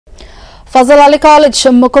Fazl College,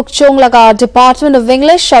 Mokokchung laga Department of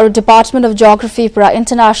English or Department of Geography para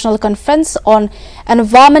International Conference on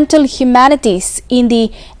Environmental Humanities in the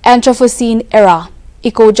Anthropocene Era,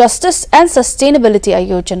 Eco-Justice and Sustainability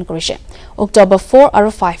Ayojan Kurishe, October 4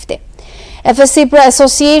 or 5 day. FSC para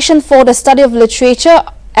Association for the Study of Literature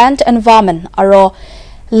and Environment aro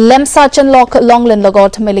Lemsachan Longland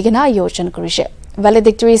lagot meligina Ayojan Kurishe.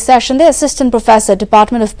 Valedictory session, the Assistant Professor,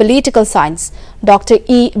 Department of Political Science, Dr.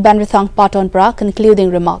 E. Benrithang Patonpra,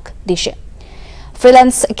 concluding remark, Dishe.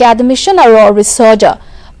 Freelance academician or researcher,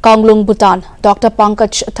 Konglung Bhutan, Dr.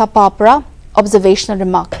 Pankaj Thapapra, observational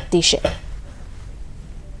remark, Dishe.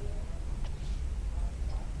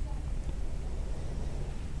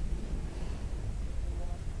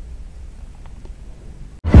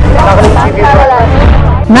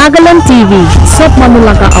 Nagaland TV, Sab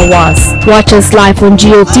Manulaga Awas. Watch us live on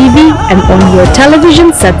Geo TV and on your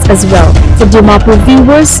television sets as well. For Dimapur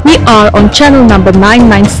viewers, we are on channel number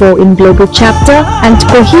 994 in Global Chapter, and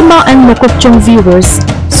Kohima and Mokokchung viewers,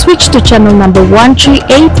 switch to channel number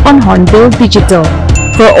 138 on Hornbill Digital.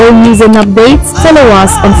 For all news and updates, follow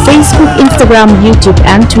us on Facebook, Instagram, YouTube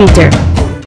and Twitter.